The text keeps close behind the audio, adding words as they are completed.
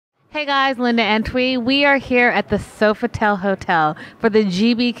Hey guys, Linda Entwee. We are here at the Sofitel Hotel for the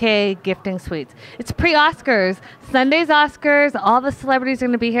GBK Gifting Suites. It's pre-Oscars, Sunday's Oscars, all the celebrities are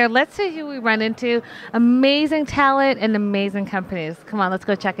going to be here. Let's see who we run into. Amazing talent and amazing companies. Come on, let's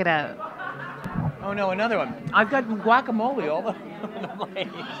go check it out. Oh no, another one. I've got guacamole all over the place.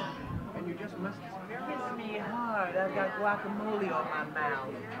 And you just must kiss me hard. I've got guacamole on my mouth.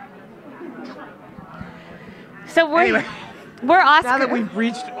 So Anyway. We're Oscar. Now that we've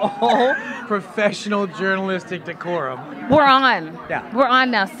reached all professional journalistic decorum. We're on. Yeah. We're on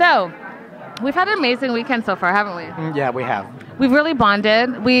now. So, we've had an amazing weekend so far, haven't we? Yeah, we have. We've really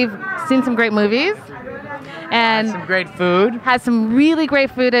bonded. We've seen some great movies. And had some great food. Had some really great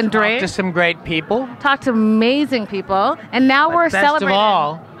food and drinks. Talked to some great people. Talked to amazing people. And now we're celebrating. Best of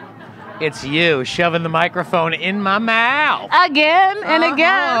all, it's you shoving the microphone in my mouth. Again and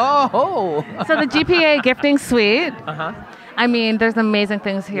again. Oh. So the GBK Gifting Suite. Uh-huh. I mean, there's amazing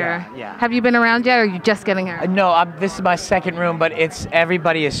things here. Yeah. Have you been around yet, or are you just getting here? No, this is my second room, but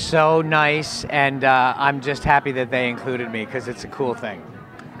everybody is so nice, and I'm just happy that they included me because it's a cool thing.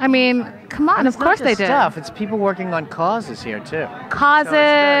 I mean, come on, of course they did. Stuff. It's people working on causes here too. Causes so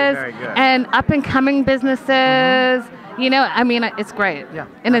it's very, very good. And up and coming businesses. Mm-hmm. You know, I mean, it's great. Yeah.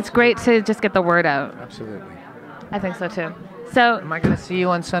 And it's great to just get the word out. Absolutely. I think so too. So, am I going to see you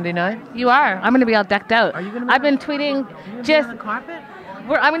on Sunday night? You are. I'm going to be all decked out. Are you going to be? I've been tweeting just. On the carpet?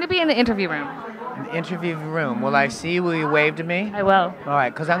 I'm going to be in the interview room. In the interview room. Will I see you? Will you wave to me? I will. All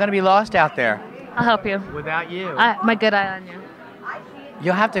right, because I'm going to be lost out there. I'll help you. Without you. My good eye on you.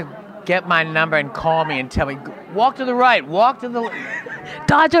 You'll have to get my number and call me and tell me, walk to the right, walk to the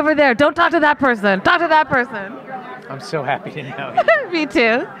Dodge over there. Don't talk to that person. Talk to that person. I'm so happy to know you. Me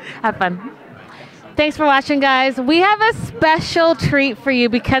too. Have fun. Thanks for watching, guys. We have a special treat for you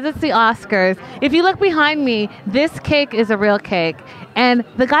because it's the Oscars. If you look behind me, this cake is a real cake. And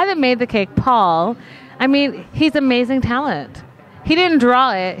the guy that made the cake, Paul, I mean, he's amazing talent. He didn't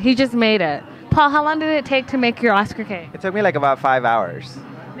draw it, he just made it. Paul, how long did it take to make your Oscar cake? It took me like about 5 hours.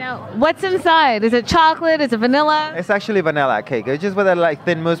 Now, what's inside? Is it chocolate? Is it vanilla? It's actually vanilla cake. It's just with a like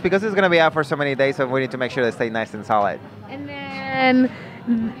thin mousse because it's going to be out for so many days, so we need to make sure they stay nice and solid. And then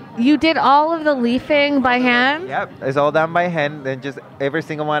you did all of the leafing by hand? Yep, it's all done by hand. Then just every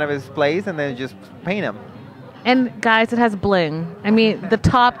single one of his placed, and then just paint them. And guys, it has bling. I mean, the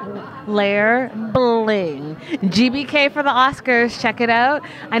top layer, bling. GBK for the Oscars. Check it out.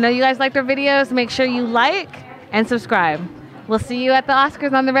 I know you guys liked our videos. Make sure you like and subscribe. We'll see you at the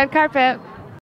Oscars on the red carpet.